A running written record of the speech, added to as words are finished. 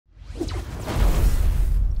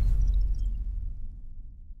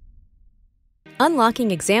Unlocking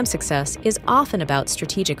exam success is often about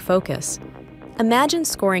strategic focus. Imagine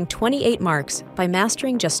scoring 28 marks by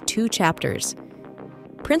mastering just 2 chapters.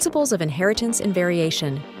 Principles of inheritance and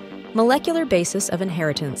variation. Molecular basis of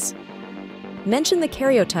inheritance. Mention the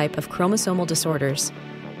karyotype of chromosomal disorders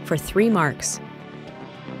for 3 marks.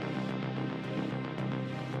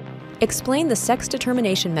 Explain the sex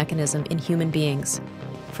determination mechanism in human beings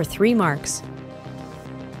for 3 marks.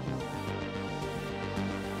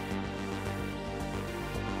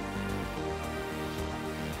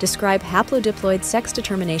 Describe haplodiploid sex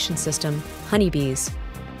determination system, honeybees,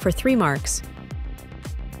 for 3 marks.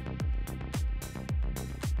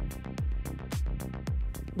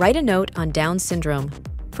 Write a note on Down syndrome,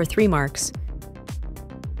 for 3 marks.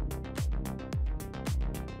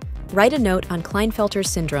 Write a note on Klinefelter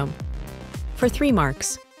syndrome, for 3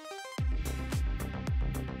 marks.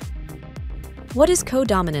 What is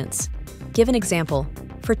codominance? Give an example,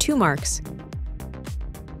 for 2 marks.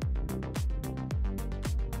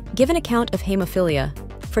 Give an account of hemophilia,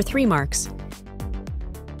 for 3 marks.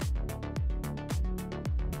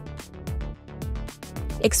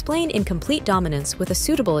 Explain incomplete dominance with a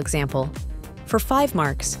suitable example, for 5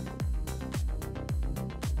 marks.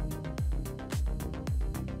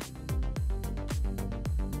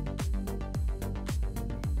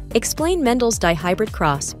 Explain Mendel's dihybrid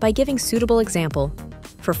cross by giving suitable example,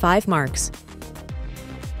 for 5 marks.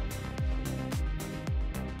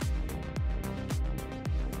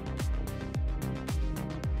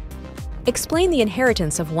 Explain the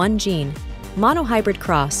inheritance of one gene, monohybrid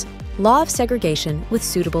cross, law of segregation with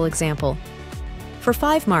suitable example, for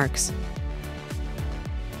 5 marks.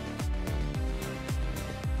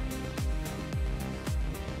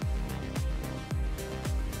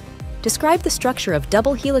 Describe the structure of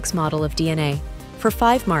double helix model of DNA, for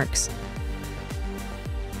 5 marks.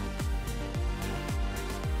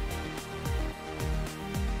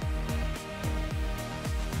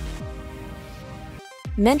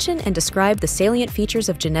 Mention and describe the salient features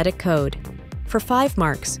of genetic code, for 5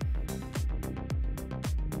 marks.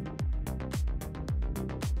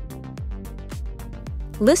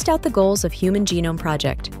 List out the goals of Human Genome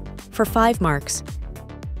Project, for 5 marks.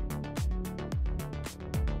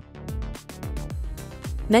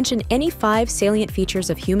 Mention any 5 salient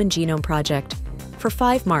features of Human Genome Project, for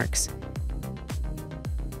 5 marks.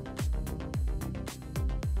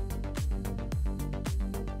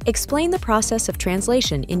 Explain the process of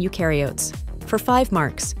translation in eukaryotes, for 5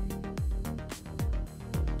 marks.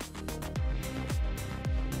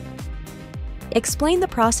 Explain the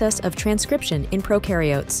process of transcription in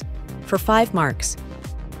prokaryotes, for 5 marks.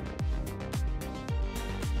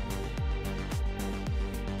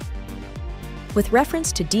 With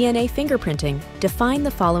reference to DNA fingerprinting, define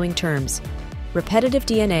the following terms: repetitive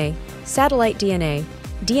DNA, satellite DNA,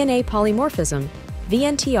 DNA polymorphism,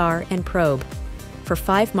 VNTR, and probe, for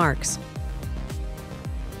 5 marks.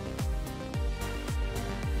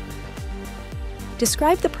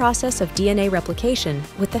 Describe the process of DNA replication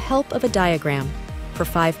with the help of a diagram, for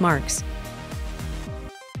 5 marks.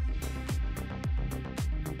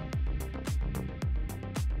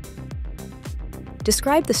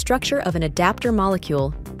 Describe the structure of an adapter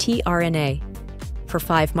molecule, tRNA, for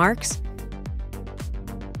 5 marks.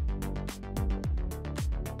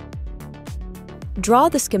 Draw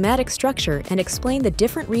the schematic structure and explain the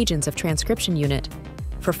different regions of transcription unit,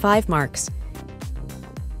 for 5 marks.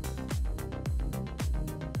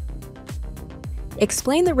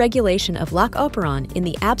 Explain the regulation of Lac operon in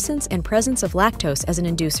the absence and presence of lactose as an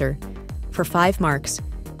inducer, for 5 marks.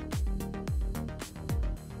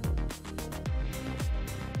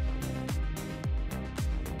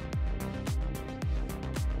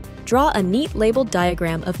 Draw a neat labeled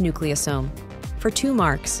diagram of nucleosome, for 2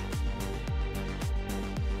 marks.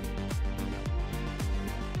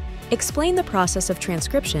 Explain the process of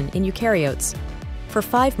transcription in eukaryotes, for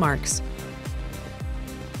 5 marks.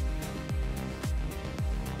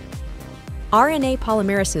 RNA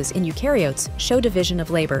polymerases in eukaryotes show division of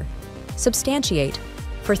labor. Substantiate,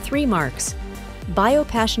 for 3 marks.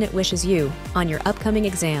 Biopassionate wishes you on your upcoming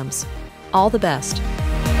exams. All the best.